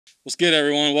What's good,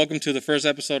 everyone? Welcome to the first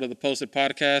episode of the Posted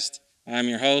Podcast. I'm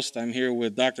your host. I'm here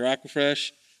with Dr.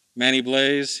 Aquafresh, Manny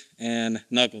Blaze, and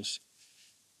Knuckles.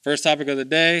 First topic of the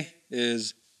day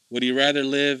is, would you rather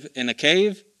live in a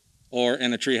cave or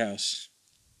in a treehouse?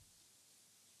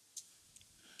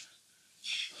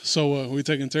 So, we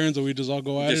taking turns, or we just all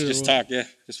go at it? Just talk, yeah.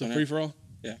 Just So free for all?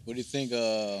 Yeah. What do you think,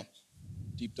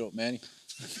 Deep Throat Manny?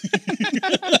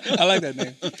 I like that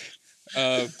name.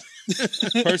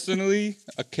 Personally,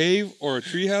 a cave or a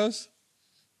treehouse.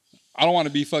 I don't want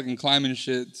to be fucking climbing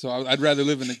shit, so I'd rather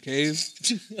live in a cave.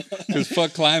 Cause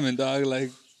fuck climbing, dog.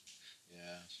 Like,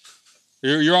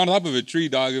 Yeah. you're on top of a tree,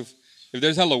 dog. If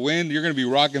there's hella wind, you're gonna be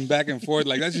rocking back and forth.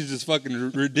 Like that's just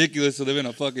fucking ridiculous to live in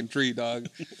a fucking tree, dog.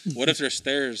 What if there's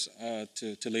stairs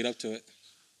to lead up to it?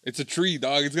 It's a tree,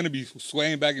 dog. It's gonna be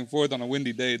swaying back and forth on a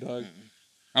windy day, dog.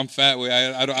 I'm fat way.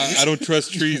 I don't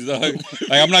trust trees, dog.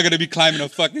 Like I'm not gonna be climbing a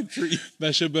fucking tree.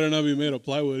 That shit better not be made of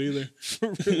plywood either.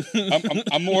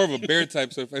 I'm more of a bear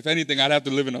type, so if anything, I'd have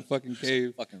to live in a fucking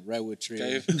cave. Fucking redwood tree.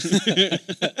 Cave?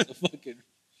 Fucking.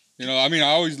 You know, I mean,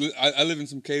 I live in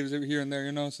some caves here and there.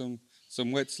 You know, some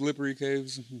wet, slippery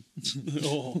caves.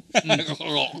 Oh. That's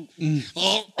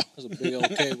a big old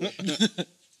cave.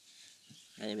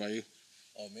 What about you?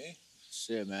 Oh, me?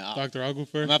 Shit, man. Dr. I'm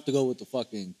Aquafair? gonna have to go with the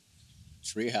fucking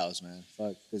treehouse, man.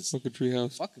 Fuck, cause Fuck a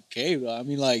treehouse. fuck a cave, though. I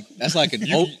mean, like that's like an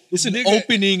it's an nigga,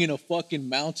 opening in a fucking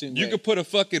mountain. You way. could put a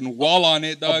fucking wall on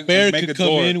it, dog. a bear and make could a come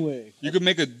door. in way. You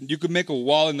could make a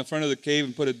wall in the front of the cave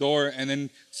and put a door, and then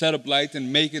set up lights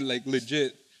and make it like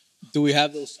legit. Do we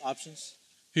have those options?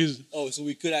 He's Oh, so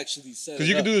we could actually set. Because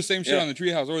you can do the same shit Yeah. on the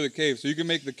treehouse or the cave, so you can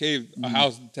make the cave a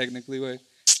house technically. Way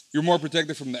you're more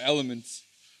protected from the elements.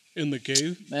 in the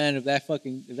cave. Man, if that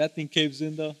thing caves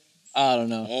in though, I don't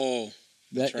know. Oh,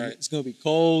 that's right. It's gonna be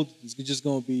cold. It's just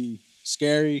gonna be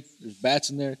scary. There's bats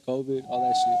in there, COVID, all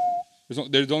that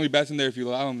shit. There's only bats in there if you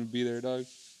allow them to be there, dog.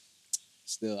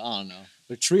 Still, I don't know.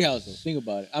 The treehouse though, think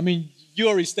about it. I mean, you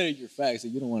already stated your facts that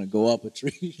you don't want to go up a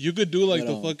tree. You could do like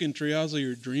But, the fucking treehouse of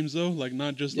your dreams though, like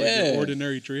not just like Yeah. your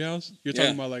ordinary treehouse. You're Yeah.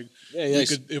 talking about like yeah, we yeah.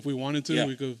 could, if we wanted to, Yeah.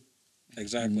 we could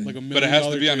Exactly. like $1 million. But it has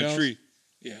to be on a treehouse. tree.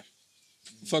 Yeah.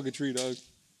 Fuck a tree, dog.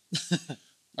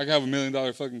 I could have $1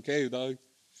 million fucking cave, dog.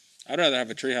 I'd rather have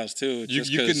a treehouse too. You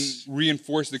Just can 'cause-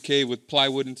 reinforce the cave with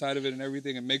plywood inside of it and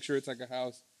everything, and make sure it's like a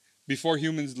house. Before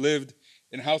humans lived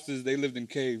in houses, they lived in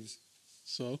caves,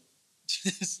 So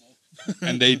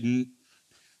and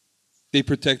they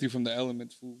protect you from the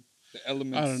elements, fool. The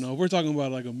elements. I don't know. If we're talking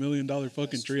about like $1 million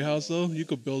fucking treehouse though, you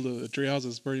could build a treehouse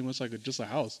that's pretty much like just a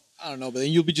house. I don't know, but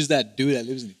then you'll be just that dude that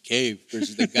lives in a cave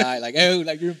versus the guy like, hey,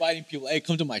 like you're inviting people, hey,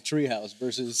 come to my treehouse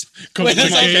versus Come Wait, to my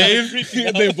that's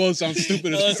cave. They both sound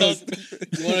stupid as fuck.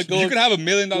 You want to go? You could have $1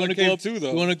 million you wanna go cave up- too,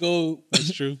 though. You want to go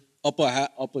That's true. up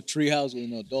a treehouse with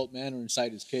an adult man or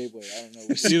inside his cave? Where I don't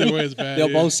know. Either way, it's bad. They'll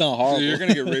yeah. both sound So horrible. you're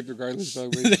gonna get raped regardless,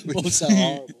 dog. They Basically. both sound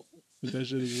horrible. But that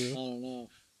shit is I real. don't know.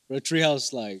 But a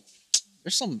treehouse, like,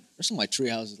 there's some like tree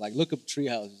houses. Like, look up tree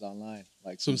houses online.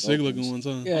 Like Some these sick old looking ones,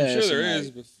 huh? Yeah, I'm sure some, there like,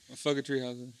 is, but fuck a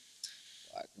treehouse.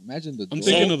 like, imagine the. I'm door.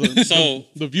 thinking of the so-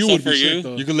 the view so would for be you, sick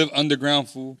though. You could live underground,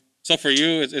 fool. So for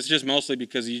you, it's just mostly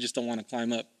because you just don't want to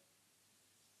climb up.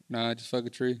 Nah, just fuck a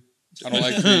tree. I don't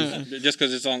like trees. Just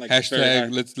because it's on like very high.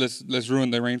 Hashtag let's ruin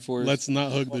the rainforest. Let's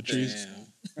not hug the trees.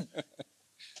 Damn.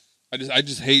 I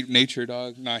just hate nature,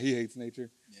 dog. Nah, he hates nature.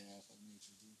 Yeah, fuck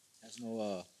nature, dude. Has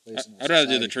no place in I'd rather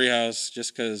do the society. treehouse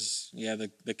just because, yeah,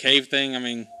 the cave thing. I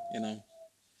mean,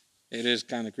 it is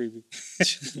kind of creepy.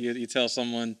 you tell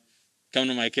someone, come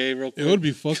to my cave real quick. It would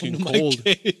be fucking My cold.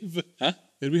 cave.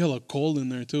 It'd be hella cold in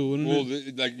there too, wouldn't Well,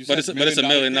 it? like you But said, it's a $1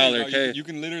 million dog. cave. You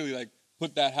can literally like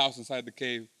put that house inside the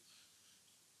cave.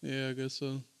 Yeah, I guess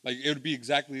so. Like it would be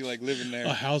exactly like living there.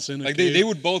 A house in a Like cave. they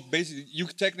would both basically. You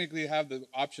could technically have the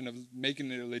option of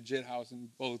making it a legit house in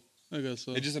both. I guess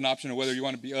so. It's just an option of whether you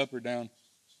want to be up or down.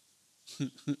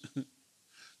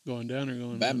 Going down or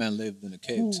going up. Batman lived in a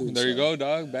cave too. There you so- go,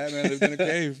 dog. Batman lived in a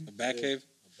cave. A bat cave.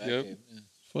 A bat Yep. cave, yeah.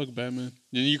 Fuck Batman.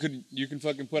 Then you can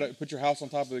fucking put your house on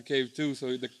top of the cave too,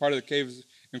 so the part of the cave is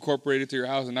incorporated to your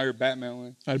house, and now you're Batman.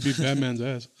 With. I'd beat Batman's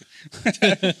ass.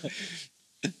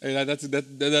 Hey, that's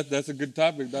a good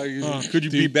topic, dog. Could you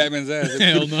dude. beat Batman's ass?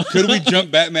 Hell could, no. Could we jump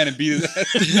Batman and beat his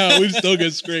ass? No, we'd still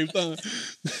get scraped, huh?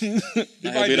 He Nah,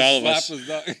 he'll probably beat all of just us. slaps us,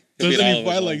 dog. He'll beat Doesn't all he of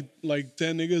us, fight man. like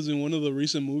 10 niggas in one of the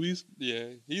recent movies? Yeah,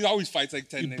 he always fights like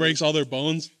 10 He niggas. breaks all their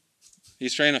bones.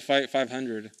 He's trying to fight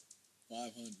 500.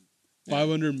 500.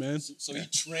 500 men. So he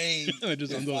trained I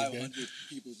just with under the game. 500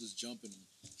 people just jumping him.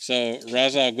 So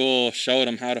Ra's al Ghul showed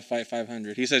him how to fight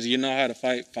 500. He says, "You know how to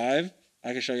fight 5?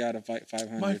 I can show you how to fight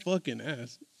 500." My fucking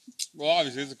ass. Well,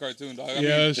 obviously it's a cartoon, dog. I Yeah, mean,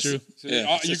 that's true. so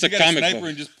Yeah, you it's can a get a comic sniper book.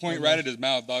 and just point right at his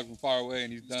mouth, dog, from far away,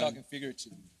 and he's He's done. talking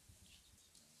figurative.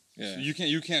 Yeah. So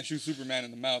you can't shoot Superman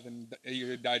in the mouth and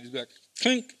you die. Just be like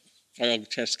Clink. Or you'll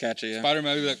just catch it, yeah.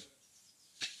 Spider-Man. Be like,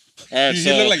 All right, he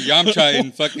so look like Yamcha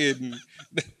in fucking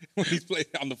when he's playing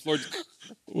on the floor.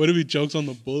 What if he chokes on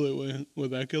the bullet?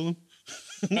 Would that kill him?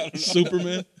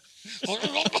 Superman.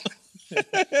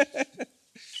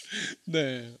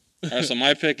 Damn. all right, so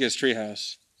my pick is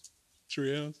Treehouse.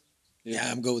 Treehouse. Yeah,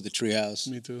 I'm good with the treehouse.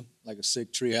 Me too. Like a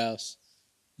sick treehouse.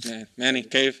 Man, Manny,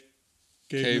 cave.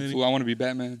 Okay, Caveman. fool, I want to be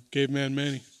Batman. Caveman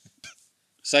Manny.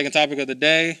 Second topic of the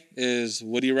day is: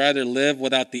 would you rather live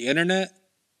without the internet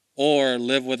or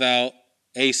live without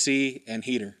AC and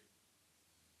heater?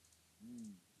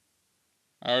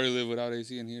 I already live without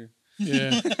AC in here.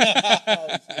 Yeah.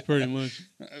 Pretty much.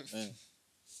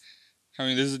 I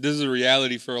mean, this is a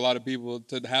reality for a lot of people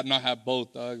to not have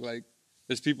both, dog. Like,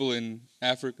 there's people in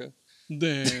Africa.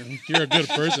 Damn. You're a good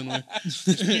person, man.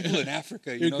 There's people in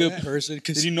Africa. You're know a good that? person.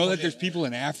 Did you know that there's people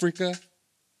in Africa?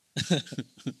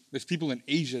 There's people in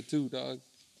Asia too, dog.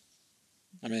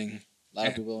 I mean, A lot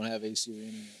of people don't have AC or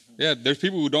internet. Huh? Yeah, there's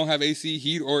people who don't have AC,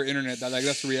 heat, or internet.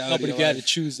 That's the No, reality. but of you got to life.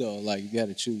 choose though. Like you got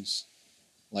to choose.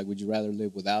 Like, would you rather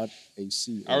live without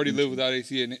AC? I already live without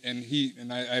AC and heat,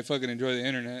 and I fucking enjoy the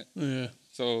internet. Yeah.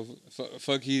 So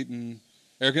fuck heat and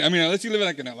air. I mean, unless you live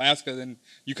like in Alaska, then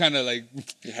you kind of like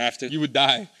you have to. you would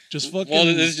die. Just fucking. Well,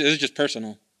 this is just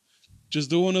personal. Just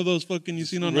do one of those fucking you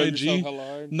seen on Rub IG. yourself hella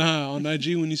hard. Nah, on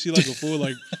IG when you see like a fool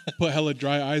like put hella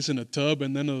dry ice in a tub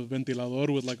and then a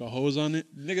ventilador with like a hose on it.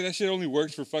 Nigga, that shit only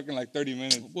works for fucking like 30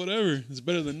 minutes. Whatever, it's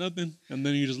better than nothing. And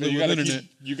then you just live You with gotta internet,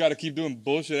 you gotta keep doing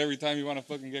bullshit every time you want to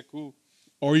fucking get cool.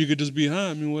 or you could just be high.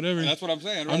 I mean, whatever. And that's what I'm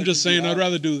saying. I'm just saying I'd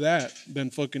rather do that than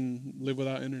fucking live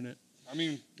without internet. I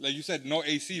mean, like you said, no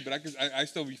AC, but I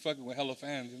still be fucking with hella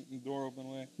fans and door open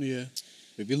way. Yeah,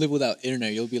 If you live without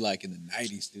internet, you'll be like in the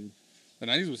 90s, dude. The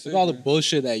 90s was sick. Look at all the man.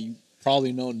 bullshit that you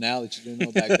probably know now that you didn't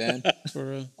know back then. for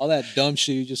real. All that dumb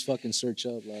shit you just fucking search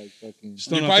up, like fucking.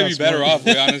 Just You'd don't probably have be to better smart. off,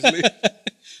 way, honestly.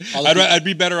 all the I'd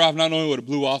be better off not knowing what a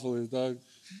blue waffle is, dog.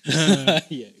 yeah,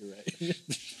 you're right.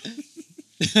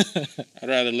 I'd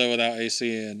rather live without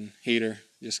AC and heater,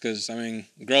 just because I mean,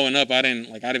 growing up, I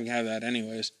didn't have that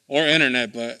anyways, or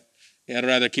internet. But yeah, I'd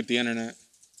rather keep the internet.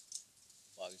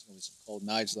 Fuck, it's gonna be some cold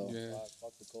nights though. Yeah.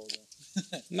 Fuck the cold. Though.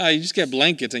 No, you just get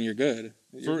blankes and you're good.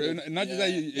 And not just that,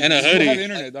 you And a you still hoodie. have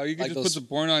internet, dog. You can Like just those- put some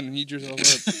porn on and heat yourself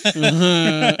up.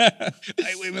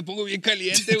 Ay, güey, me pongo bien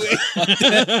caliente,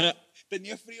 güey.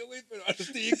 Tenía frío, güey, pero ahora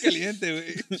estoy bien caliente,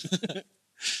 güey.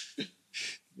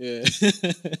 Yeah,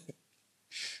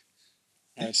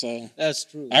 All right, so that's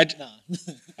true. I- Nah.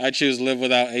 I choose live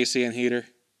without AC and heater.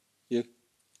 You?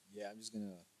 Yeah, I'm just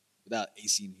gonna without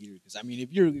AC and heater because I mean,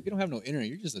 if you don't have no internet,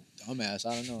 you're just a dumbass.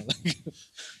 I don't know. Like,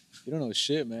 you don't know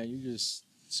shit, man. You're just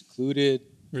secluded.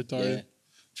 Retarded.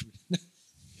 Yeah.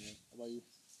 How about you?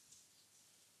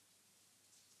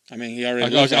 I mean, he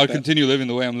already lives I'll like that. continue living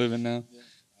the way I'm living now.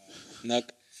 Nuck.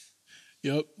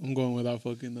 Yep, I'm going without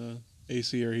fucking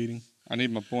AC or heating. I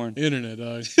need my porn. Internet,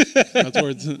 dog. That's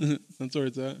where it's. That's where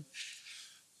it's at.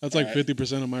 That's like Alright.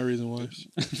 50% of my reason why.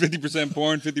 50%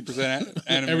 porn, 50%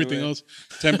 anime. Everything güey. else.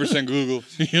 10% Google.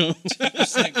 You know?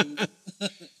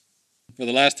 For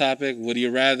the last topic, would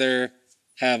you rather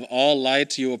have all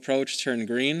lights you approach turn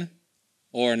green,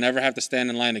 or never have to stand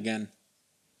in line again?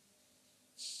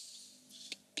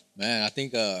 Man, I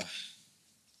think the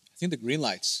green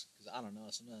lights. Cause I don't know.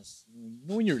 Sometimes you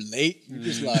know when you're late, you're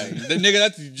just like. The nigga,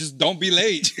 that's just don't be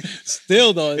late.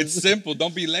 Still though, It's simple.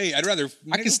 Don't be late. I'd rather.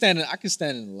 I can stand in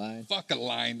the line. Fuck a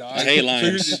line, dog. I hate So you're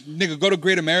lines. just- nigga, go to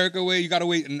Great America way. You gotta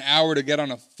wait an hour to get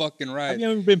on a fucking Have ride.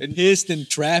 you ever been pissed in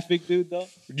traffic, dude? Though.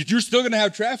 You're still gonna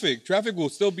have traffic. Traffic will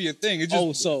still be a thing. It's just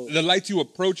Oh, so- the lights you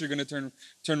approach are gonna turn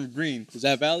green. Is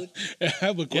that valid? I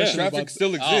have a question Traffic about.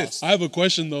 still exists. I have a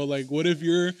question though. Like, what if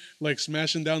you're like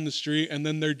smashing down the street and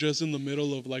then they're just in the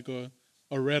middle of like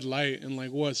a red light and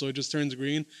like what? So it just turns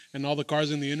green and all the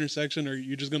cars in the intersection, are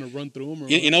you just gonna run through them? Or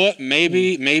You know what?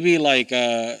 Maybe like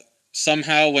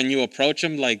somehow when you approach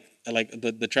them, like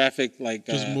the traffic like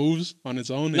just moves on its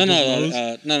own? no It just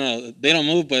moves? no they don't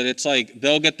move, but it's like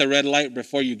they'll get the red light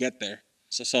before you get there.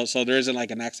 So there isn't like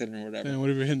an accident or whatever. Man, what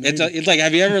if you're hitting? It's 80? it's like,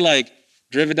 have you ever like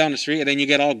driven down the street and then you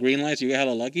get all green lights? You get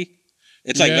hella lucky.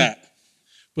 It's like Yeah. that.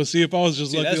 But see, if I was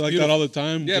just See, lucky that's like that beautiful. all the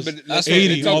time, Yeah, just but that's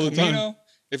 80 it's all El the time. Camino.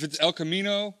 If it's El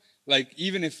Camino, like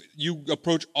even if you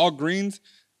approach all greens,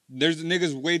 there's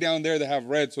niggas way down there that have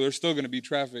red, so there's still gonna be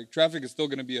traffic. Traffic is still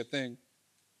gonna be a thing.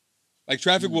 Like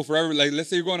traffic will forever. Like let's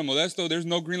say you're going to Modesto, there's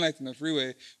no green lights in the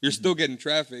freeway. You're still getting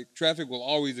traffic. Traffic will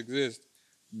always exist.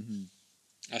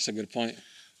 That's a good point.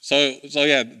 So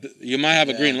yeah, you might have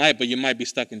a green light, but you might be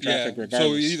stuck in traffic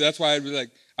regardless. So that's why I'd be like,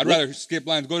 I'd rather skip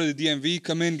lines, go to the DMV,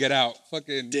 come in, get out.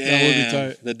 Fucking Damn, That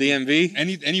would be tight. the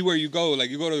DMV. anywhere you go, like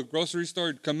you go to the grocery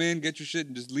store, come in, get your shit,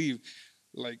 and just leave.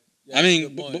 Like I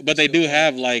mean, but they do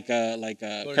have like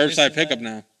curbside pickup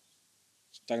now.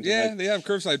 yeah, they have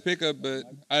curbside pickup, but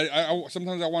I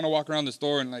sometimes I want to walk around the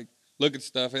store and like look at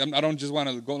stuff. I don't just want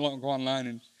to go online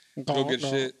and go get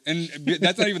shit. And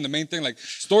that's not even the main thing. Like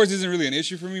stores isn't really an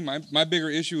issue for me. My bigger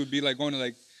issue would be like going to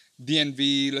like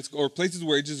DNV, or places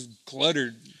where it's just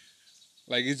cluttered.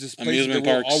 Like it's just places Amusement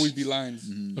there will parks. always be lines.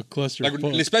 A cluster. Like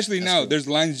fuck. especially now, cool. there's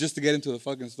lines just to get into the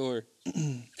fucking store.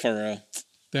 For real.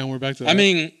 Damn, we're back to that.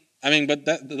 I mean, but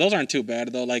those aren't too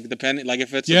bad though. Like depending, like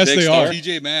if it's Yes, a big they store. are.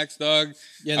 TJ Maxx, dog.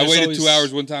 Yeah, I there's waited always- 2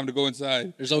 hours one time to go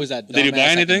inside. There's always that. Did you buy dumbass, like,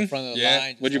 anything? in front of the Yeah.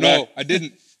 line. What'd you No, buy? I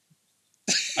didn't.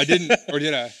 I didn't, or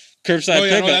did I? Curbside Oh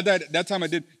yeah, pickup. no, that time I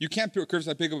did. You can't put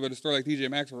curbside pickup at a store like TJ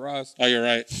Maxx or Ross. Oh, you're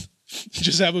right.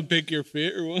 just have them pick your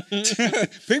fit or what? Pick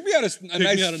Pick me out a nice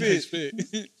me out a fit. nice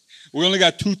fit. We only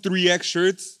got 2 3X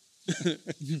shirts.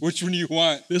 Which one do you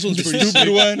want? This one's The pretty stupid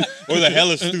sick. one or the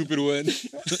hella stupid one?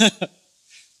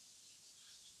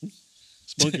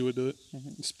 Spunky would do it.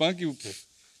 Spunky.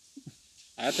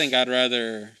 I think I'd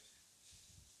rather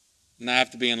not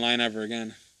have to be in line ever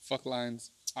again. Fuck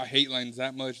lines. I hate lines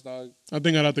that much, dog. I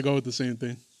think I'd have to go with the same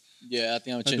thing. Yeah, I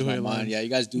think I'm gonna I change do my hate mind. lines. Yeah, you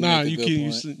guys do. Nah, make a you good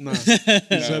can't.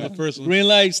 point. You said the first one. Green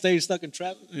light, stay stuck in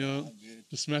traffic. You know,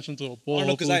 just smash into a I pole. don't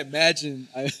know because I hopefully. imagine.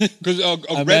 Because a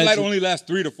red light imagine- only lasts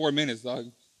 3 to 4 minutes, dog.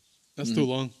 That's too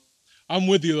long. I'm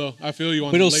with you though. I feel you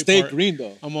on But the it'll late stay part. green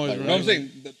though. I'm always Like, right. No, I'm saying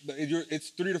it's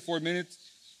 3 to 4 minutes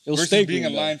It'll versus stay being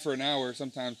green, in though. line for an hour,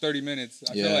 sometimes 30 minutes.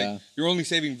 I feel Yeah. like you're only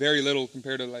saving very little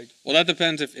compared to like. Well, that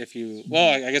depends if you.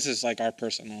 Well, I guess it's like our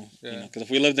personal. Yeah. Because if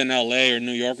we lived in L.A. or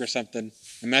New York or something,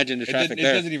 imagine the traffic It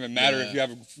there. doesn't even matter Yeah. if you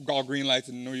have all green lights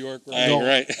in New York or You're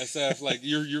right. SF. Like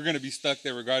you're gonna be stuck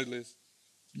there regardless.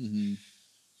 Mhm.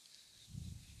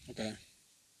 Okay.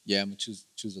 Yeah, I'm gonna choose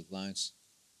the lines.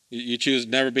 You choose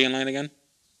never be in line again?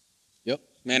 Yep.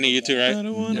 Manny, you too, I right?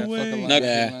 don't want Yeah, to fuck a wait. line. No.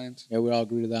 Yeah. Lines. Yeah, we all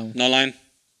agree to that one. No line?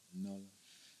 No.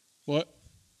 What?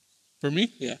 For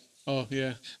me? Yeah. Oh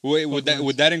yeah. Wait, Fuck would that lines.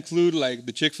 would that include like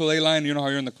the Chick-fil-A line? You know how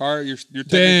you're in the car, you're technically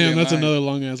Damn, in that's line. another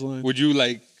long ass line. Would you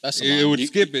like? That's a It line. would You-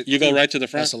 skip it. You go too. right to the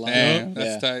front? That's a line. Damn, Yeah.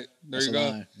 that's tight. There That's you a go.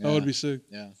 line. That would be sick.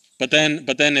 Yeah. But then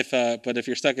if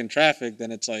you're stuck in traffic,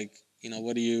 then it's like,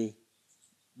 what do you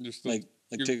You're still, like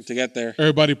You're- to get there?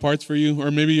 Everybody parts for you, or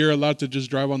maybe you're allowed to just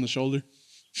drive on the shoulder.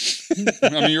 I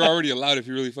mean, you're already allowed if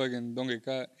you really fucking don't get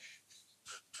caught.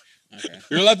 Okay.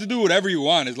 You're allowed to do whatever you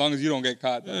want as long as you don't get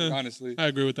caught. Yeah. Honestly, I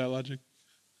agree with that logic.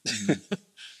 All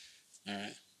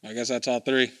right. I guess that's all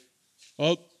three.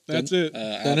 Oh, that's it.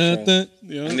 Outro. Dun-dun-dun.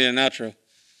 Yeah. I need an outro.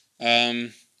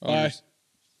 Bye.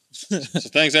 So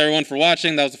thanks everyone for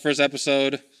watching. That was the first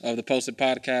episode of the Posted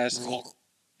Podcast.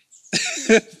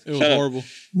 It was Shut up. horrible.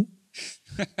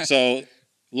 So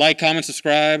like, comment,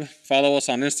 subscribe, follow us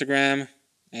on Instagram,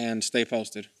 and stay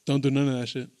posted. Don't do none of that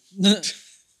shit.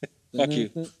 Fuck you.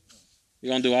 We're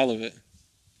gonna do all of it.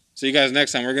 See you guys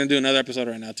next time. We're gonna do another episode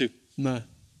right now too. Nah.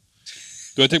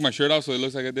 do I take my shirt off so it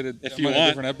looks like I did it? If I'm you on a want.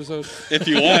 different episode. If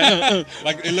you want.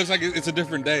 Like it looks like it's a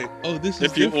different day. Oh, this is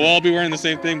If you we'll all be wearing the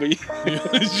same thing, but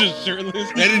it's just shirtless.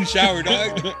 I didn't shower,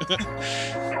 dog.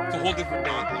 It's a whole different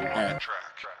day. all right.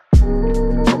 Track.